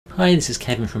Hi, this is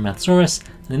Kevin from Mathsaurus,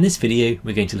 and in this video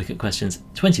we're going to look at questions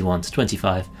 21 to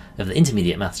 25 of the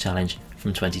Intermediate Maths Challenge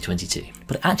from 2022.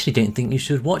 But I actually don't think you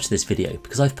should watch this video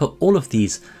because I've put all of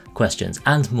these questions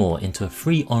and more into a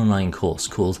free online course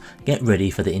called Get Ready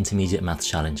for the Intermediate Maths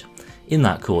Challenge. In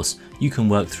that course, you can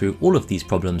work through all of these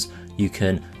problems, you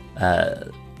can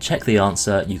check the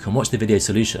answer, you can watch the video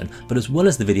solution, but as well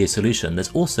as the video solution, there's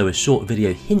also a short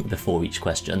video hint before each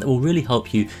question that will really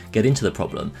help you get into the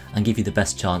problem and give you the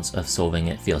best chance of solving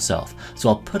it for yourself. So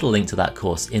I'll put a link to that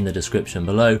course in the description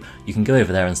below. You can go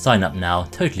over there and sign up now,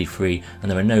 totally free, and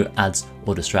there are no ads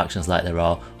or distractions like there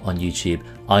are on YouTube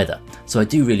either. So I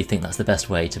do really think that's the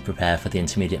best way to prepare for the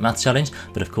Intermediate Maths Challenge,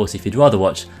 but of course if you'd rather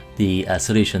watch the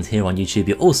solutions here on YouTube,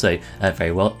 you're also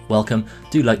very welcome.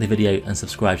 Do like the video and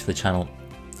subscribe to the channel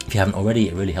if you haven't already.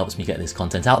 It really helps me get this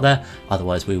content out there.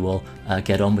 Otherwise we will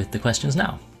get on with the questions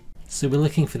now. So we're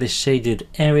looking for this shaded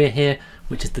area here,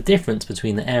 which is the difference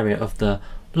between the area of the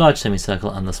large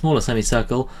semicircle and the smaller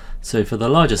semicircle. So for the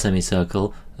larger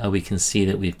semicircle, we can see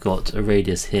that we've got a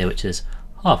radius here which is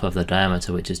half of the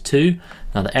diameter, which is 2.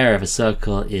 Now the area of a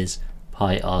circle is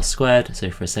pi r squared, so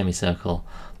for a semicircle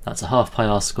that's a half pi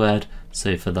r squared.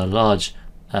 So for the large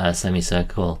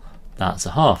semicircle, that's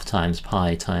a half times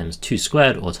pi times 2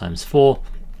 squared, or times 4.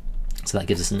 So that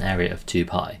gives us an area of 2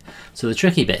 pi. So the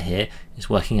tricky bit here is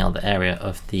working out the area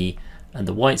of the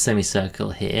white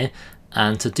semicircle here.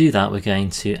 And to do that, we're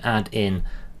going to add in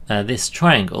this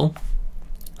triangle,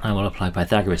 and we'll apply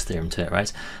Pythagoras theorem to it,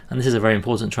 right? And this is a very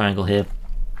important triangle here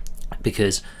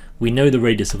because we know the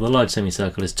radius of the large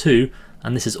semicircle is 2,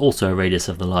 and this is also a radius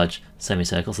of the large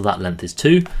semicircle, so that length is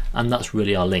 2, and that's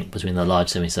really our link between the large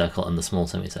semicircle and the small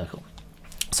semicircle.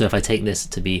 So if I take this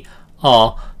to be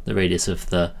r, the radius of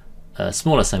the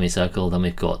smaller semicircle, then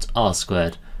we've got r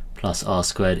squared plus r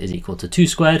squared is equal to 2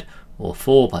 squared, or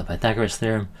 4 by Pythagoras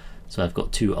theorem. So I've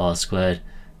got 2r squared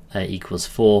equals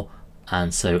 4,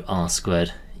 and so r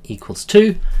squared equals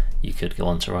 2. You could go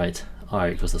on to write r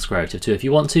equals the square root of 2 if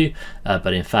you want to,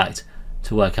 but in fact,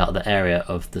 to work out the area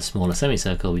of the smaller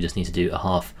semicircle, we just need to do a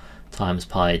half times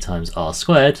pi times r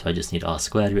squared. So I just need r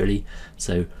squared really.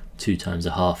 So 2 times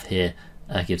a half here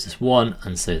gives us 1,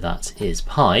 and so that is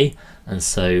pi. And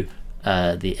so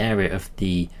the area of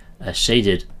the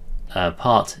shaded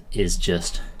part is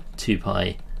just 2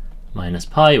 pi minus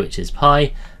pi, which is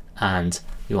pi, and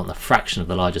we want the fraction of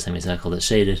the larger semicircle that's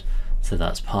shaded, so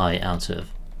that's pi out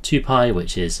of 2 pi,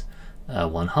 which is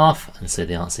 1/2, and so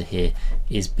the answer here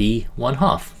is B,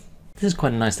 1/2. This is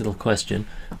quite a nice little question.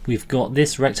 We've got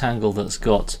this rectangle that's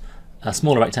got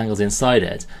smaller rectangles inside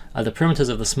it. The perimeters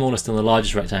of the smallest and the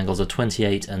largest rectangles are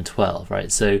 28 and 12,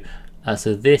 right? So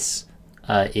this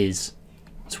is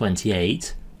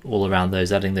 28 all around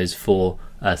those, adding those 4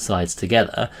 sides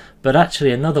together. But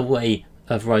actually another way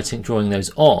of drawing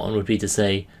those on would be to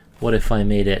say, what if I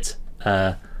made it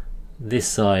this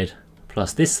side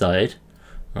plus this side,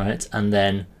 right, and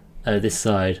then this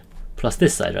side plus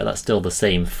this side, right? That's still the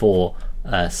same 4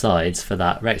 sides for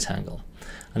that rectangle.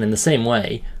 And in the same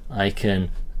way, I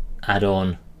can add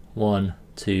on 1,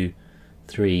 2,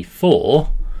 3, 4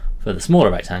 for the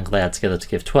smaller rectangle. They add together to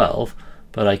give 12,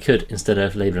 but I could, instead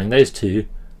of labeling those 2,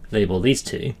 label these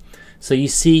 2. So you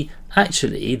see,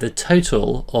 actually, the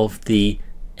total of the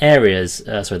areas,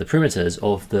 the perimeters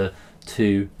of the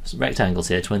 2 rectangles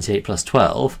here, 28 plus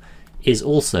 12, is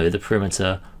also the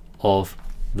perimeter of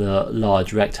the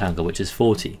large rectangle, which is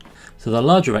 40. So the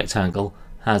larger rectangle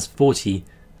has 40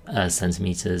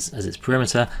 centimeters as its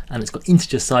perimeter, and it's got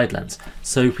integer side lengths.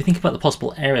 So if we think about the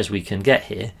possible areas we can get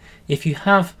here, if you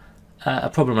have a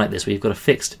problem like this where you've got a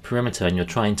fixed perimeter and you're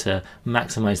trying to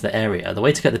maximize the area, the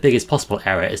way to get the biggest possible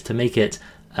area is to make it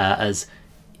as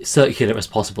circular as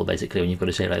possible, basically, when you've got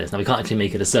a shape like this. Now we can't actually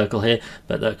make it a circle here,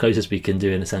 but the closest we can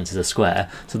do in a sense is a square.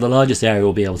 So the largest area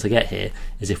we'll be able to get here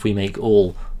is if we make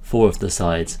all 4 of the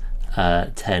sides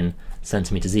 10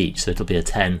 centimeters each. So it'll be a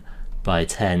 10 by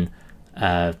 10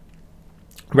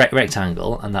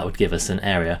 rectangle, and that would give us an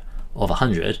area of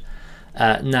 100.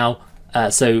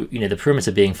 So the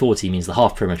perimeter being 40 means the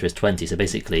half perimeter is 20. So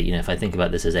basically, if I think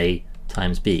about this as a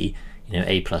times b,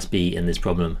 a plus b in this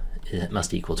problem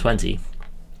must equal 20.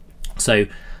 So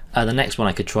the next one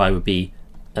I could try would be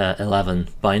 11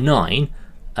 by 9,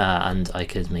 and I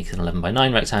could make an 11 by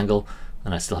 9 rectangle,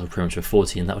 and I still have a perimeter of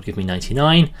 40, and that would give me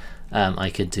 99. I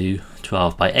could do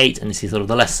 12 by 8, and you see sort of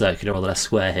the less circular or the less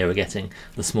square here we're getting,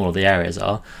 the smaller the areas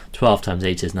are. 12 times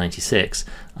 8 is 96,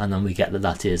 and then we get that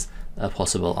that is a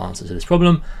possible answer to this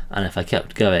problem. And if I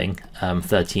kept going,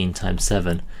 13 times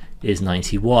 7 is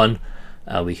 91.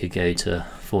 we could go to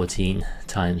 14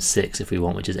 times 6 if we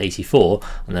want, which is 84,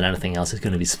 and then anything else is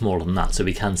going to be smaller than that. So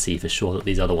we can see for sure that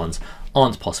these other ones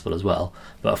aren't possible as well.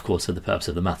 But of course, for the purpose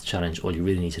of the math challenge, all you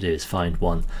really need to do is find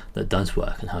one that does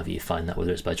work, and however you find that,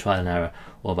 whether it's by trial and error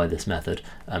or by this method,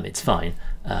 it's fine.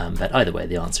 But either way,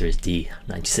 the answer is D,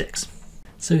 96.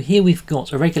 So here we've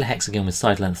got a regular hexagon with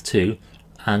side length 2,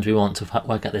 and we want to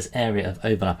work out this area of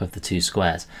overlap of the two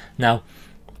squares. Now,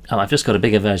 I've just got a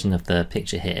bigger version of the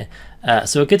picture here.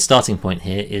 So a good starting point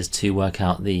here is to work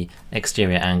out the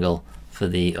exterior angle for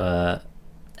the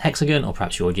hexagon, or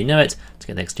perhaps you already know it. To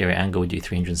get the exterior angle, we do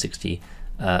 360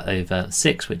 over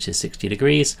 6, which is 60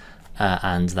 degrees,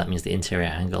 and that means the interior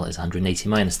angle is 180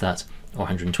 minus that, or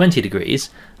 120 degrees.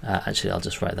 Actually, I'll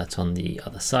just write that on the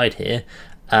other side here.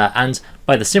 And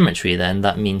by the symmetry then,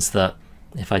 that means that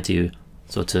if I do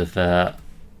sort of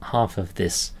half of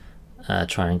this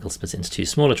triangle split into two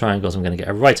smaller triangles, I'm going to get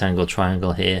a right angle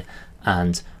triangle here,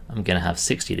 and I'm going to have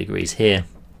 60 degrees here,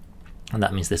 and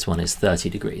that means this one is 30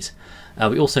 degrees.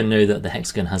 We also know that the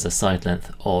hexagon has a side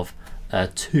length of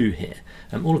 2 here.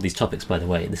 All of these topics, by the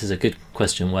way, this is a good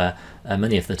question where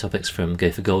many of the topics from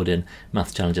Go for Gold in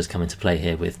math challenges come into play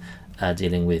here with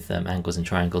dealing with angles and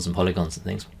triangles and polygons and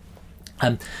things.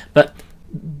 But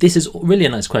this is really a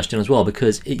nice question as well,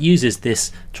 because it uses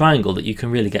this triangle that you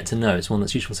can really get to know. It's one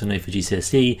that's useful to know for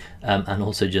GCSE, and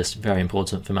also just very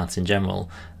important for maths in general,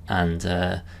 and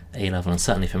A-level, and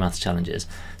certainly for maths challenges.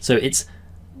 So it's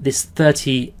this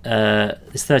 30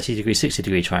 degree, 60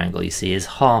 degree triangle you see is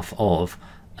half of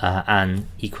an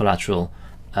equilateral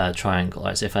triangle.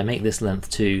 Right? So if I make this length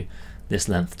 2, this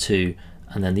length 2,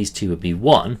 and then these two would be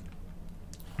 1,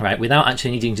 right, without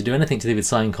actually needing to do anything to do with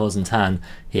sine, cos, and tan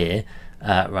here.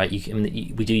 Right,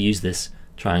 we do use this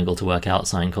triangle to work out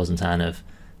sine, cos, and tan of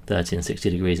 30 and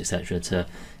 60 degrees, etc.,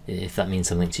 if that means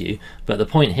something to you. But the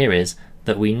point here is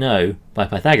that we know by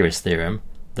Pythagoras' theorem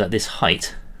that this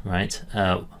height, right,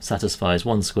 satisfies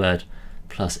 1 squared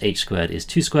plus h squared is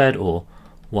 2 squared, or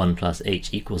 1 plus h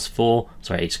equals 4.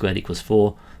 Sorry, h squared equals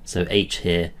 4. So h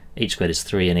here, h squared is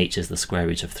 3, and h is the square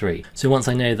root of 3. So once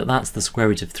I know that that's the square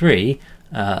root of 3,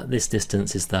 this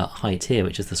distance is the height here,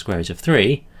 which is the square root of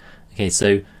 3. Okay,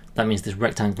 so that means this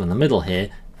rectangle in the middle here,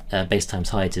 base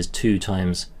times height is 2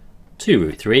 times 2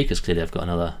 root 3, because clearly I've got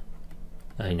another,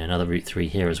 another root 3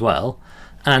 here as well.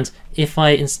 And if I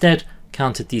instead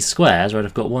counted these squares, right,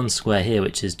 I've got one square here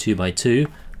which is 2 by 2,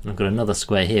 and I've got another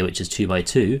square here which is 2 by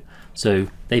 2, so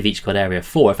they've each got area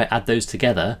 4. If I add those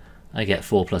together, I get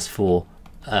 4 plus 4,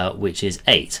 which is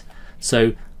 8.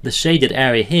 So the shaded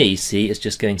area here, you see, is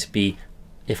just going to be,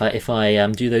 if I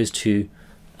do those two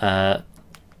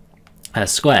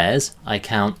squares, I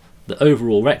count the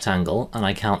overall rectangle and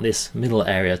I count this middle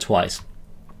area twice.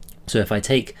 So if I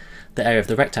take the area of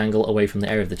the rectangle away from the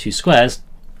area of the two squares,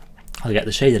 I'll get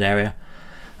the shaded area,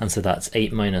 and so that's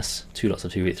 8 minus 2 lots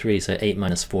of 2 root 3, so 8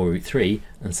 minus 4 root 3,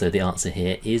 and so the answer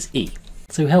here is E.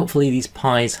 So helpfully these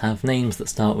pies have names that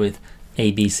start with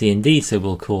A, B, C, and D, so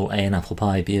we'll call A an apple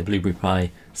pie, B a blueberry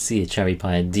pie, C a cherry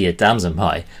pie, and D a damson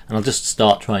pie. And I'll just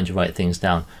start trying to write things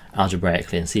down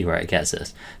algebraically and see where it gets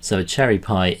us. So a cherry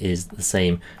pie is the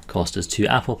same cost as 2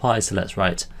 apple pies, so let's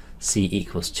write C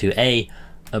equals 2A.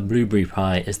 A blueberry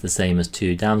pie is the same as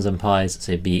 2 damson pies,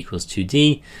 so B equals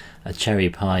 2D. A cherry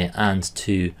pie and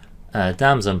 2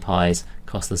 damson pies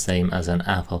cost the same as an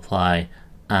apple pie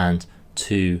and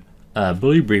 2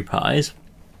 blueberry pies.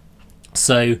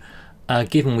 So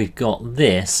given we've got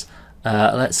this,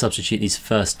 let's substitute these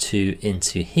first two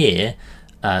into here.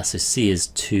 So C is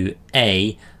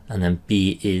 2A and then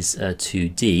B is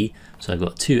 2D. So I've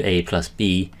got 2A plus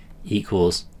B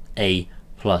equals A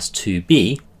plus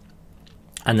 2B.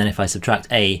 And then if I subtract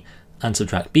A and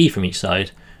subtract B from each side,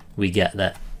 we get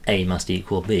that A must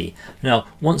equal B. Now,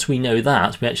 once we know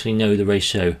that, we actually know the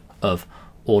ratio of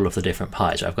all of the different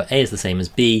pies. Right? I've got A is the same as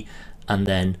B, and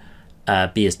then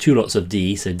B is 2 lots of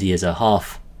D, so D is a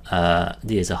half.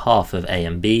 D is a half of A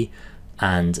and B,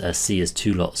 and C is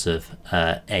 2 lots of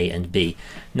A and B.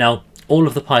 Now, all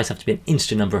of the pies have to be an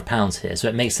integer number of pounds here, so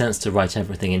it makes sense to write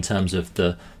everything in terms of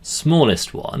the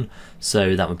smallest one.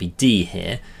 So that would be D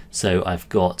here. So I've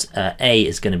got A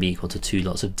is going to be equal to 2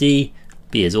 lots of D,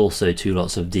 B is also 2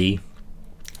 lots of D,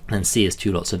 and C is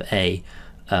 2 lots of A,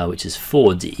 which is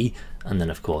 4D, and then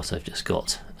of course I've just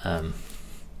got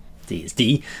D is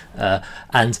D.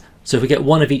 And so if we get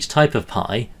one of each type of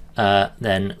pie,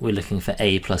 then we're looking for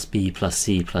A plus B plus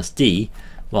C plus D.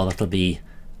 Well, that'll be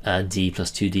D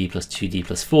plus 2D plus 2D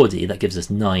plus 4D. That gives us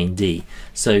 9D.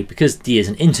 So because D is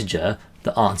an integer,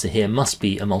 the answer here must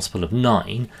be a multiple of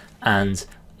 9, and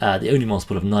the only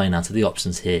multiple of 9 out of the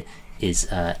options here is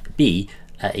B,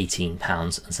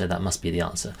 £18, and so that must be the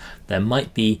answer. There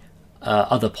might be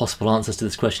other possible answers to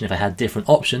this question if I had different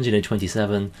options,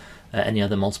 27, any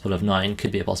other multiple of 9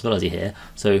 could be a possibility here.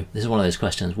 So this is one of those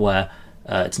questions where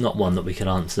it's not one that we could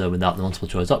answer without the multiple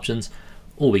choice options.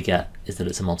 All we get is that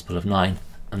it's a multiple of 9,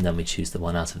 and then we choose the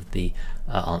one out of the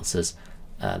answers,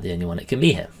 the only one it can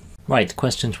be here. Right,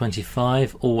 question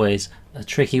 25, always a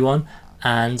tricky one,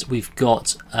 and we've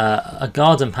got a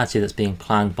garden patio that's being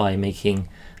planned by making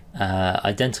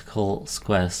identical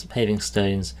square paving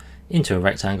stones into a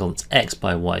rectangle that's X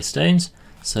by Y stones.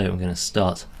 So I'm going to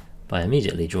start by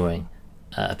immediately drawing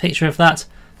a picture of that.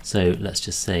 So let's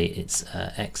just say it's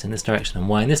X in this direction and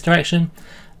Y in this direction.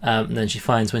 And then she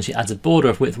finds when she adds a border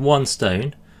of width 1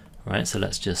 stone, right? So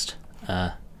let's just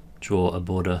draw a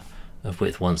border of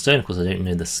width 1 stone. Of course, I don't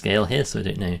know the scale here, so I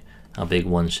don't know how big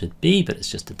 1 should be, but it's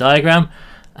just a diagram.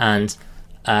 And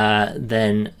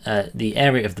then the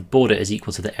area of the border is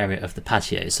equal to the area of the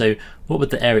patio. So what would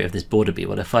the area of this border be?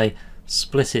 Well, if I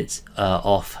split it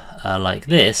off like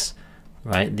this,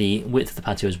 right, the width of the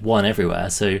patio is 1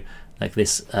 everywhere. So like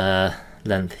this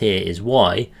length here is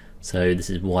Y, so this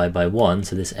is Y by 1,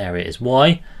 so this area is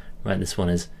Y, right? This one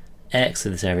is X, so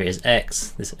this area is X,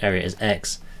 this area is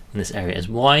X, and this area is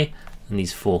Y, and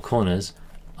these 4 corners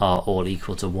are all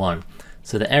equal to 1.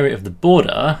 So the area of the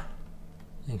border,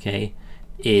 okay,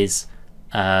 is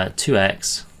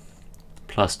 2x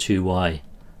plus 2y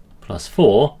plus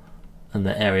 4, and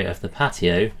the area of the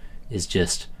patio is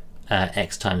just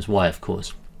x times y, of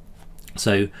course.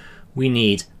 So we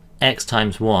need x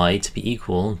times y to be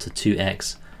equal to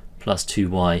 2x plus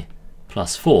 2y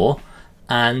plus 4,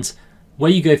 and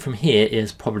where you go from here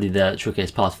is probably the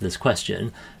trickiest part of this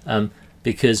question,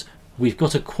 because we've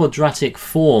got a quadratic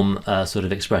form sort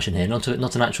of expression here, not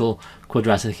an actual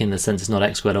quadratic in the sense it's not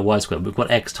x squared or y squared. We've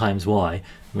got x times y, and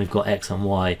we've got x and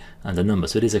y and a number.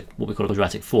 So it is what we call a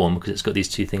quadratic form because it's got these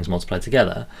two things multiplied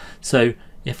together. So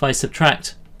if I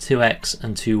subtract 2x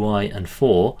and 2y and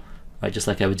 4, right, just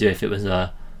like I would do if it was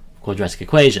a quadratic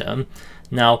equation,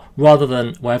 now rather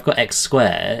than where I've got x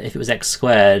squared, if it was x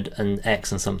squared and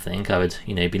x and something, I would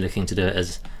be looking to do it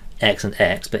as x and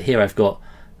x, but here I've got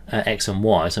x and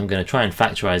y, so I'm going to try and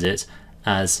factorize it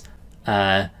as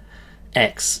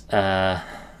x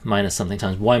minus something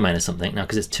times y minus something. Now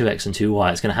because it's 2x and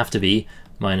 2y, it's going to have to be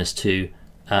minus 2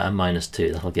 and minus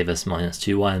 2. That'll give us minus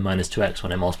 2y and minus 2x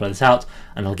when I multiply this out,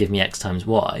 and it'll give me x times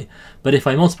y. But if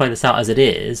I multiply this out as it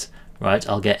is, right,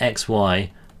 I'll get xy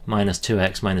minus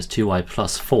 2x minus 2y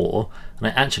plus 4, and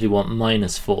I actually want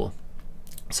minus 4.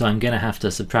 So I'm going to have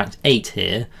to subtract 8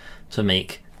 here to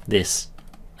make this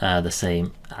the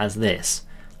same as this.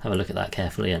 Have a look at that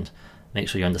carefully and make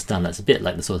sure you understand that's a bit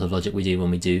like the sort of logic we do when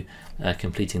we do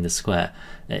completing the square,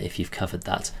 if you've covered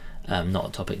that. Not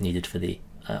a topic needed for the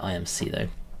IMC though.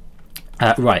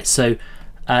 Right, so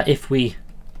if we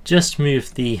just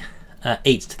move the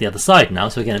 8 to the other side now,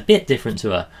 so again a bit different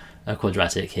to a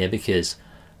quadratic here because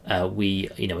we're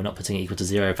not putting it equal to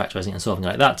 0, factorizing and solving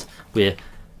like that. We're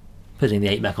putting the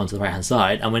 8 back onto the right hand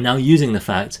side, and we're now using the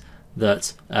fact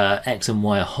that x and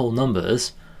y are whole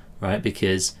numbers, right,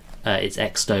 because it's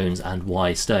x stones and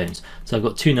y stones. So I've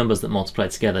got two numbers that multiply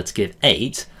together to give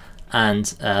 8, and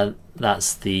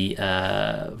that's the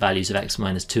values of x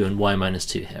minus 2 and y minus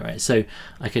 2 here, right? So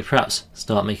I could perhaps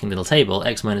start making a little table,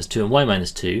 x minus 2 and y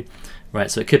minus 2,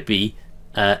 right? So it could be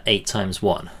 8 times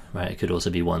 1, right? It could also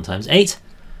be 1 times 8,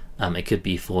 it could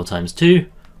be 4 times 2,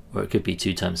 or it could be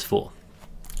 2 times 4,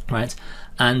 right?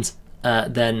 And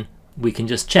then we can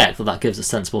just check that that gives us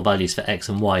sensible values for x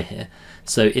and y here.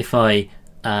 So if I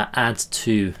add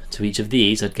 2 to each of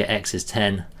these, I'd get x is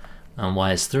 10 and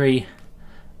y is 3,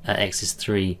 x is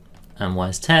 3 and y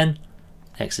is 10,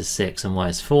 x is 6 and y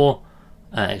is 4,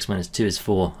 x minus 2 is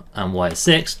 4 and y is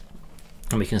 6,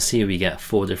 and we can see we get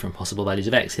 4 different possible values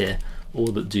of x here, all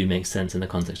that do make sense in the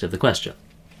context of the question.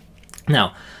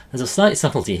 Now, there's a slight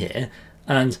subtlety here,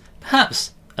 and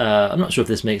perhaps I'm not sure if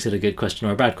this makes it a good question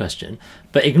or a bad question,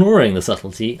 but ignoring the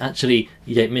subtlety, actually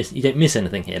you don't miss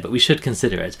anything here, but we should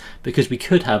consider it because we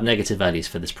could have negative values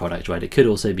for this product, right? It could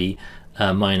also be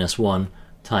minus 1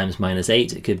 times minus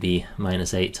 8, it could be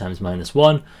minus 8 times minus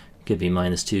 1, it could be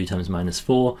minus 2 times minus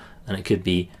 4, and it could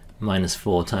be minus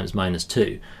 4 times minus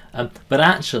 2. But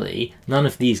actually, none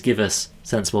of these give us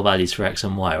sensible values for x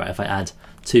and y, right? If I add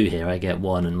 2 here, I get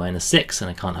 1 and minus 6,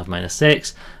 and I can't have minus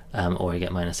 6, or I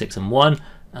get minus 6 and 1,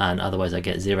 and otherwise I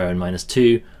get 0 and minus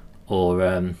 2,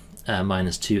 or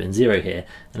minus 2 and 0 here.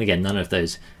 And again, none of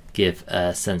those give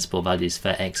sensible values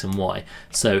for x and y.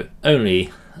 So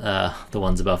only the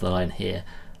ones above the line here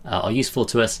are useful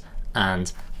to us,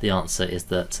 and the answer is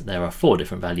that there are 4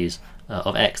 different values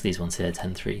of x, these ones here,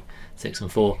 10, 3, 6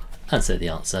 and 4, and so the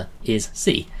answer is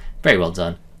C. Very well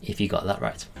done if you got that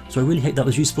right. So I really hope that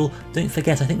was useful. Don't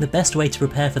forget, I think the best way to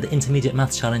prepare for the Intermediate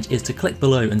Maths Challenge is to click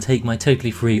below and take my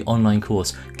totally free online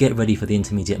course, Get Ready for the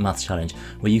Intermediate Maths Challenge,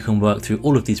 where you can work through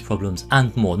all of these problems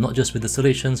and more, not just with the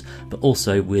solutions, but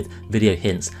also with video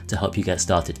hints to help you get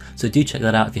started. So do check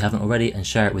that out if you haven't already and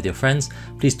share it with your friends.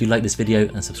 Please do like this video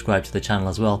and subscribe to the channel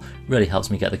as well. It really helps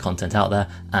me get the content out there,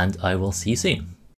 and I will see you soon.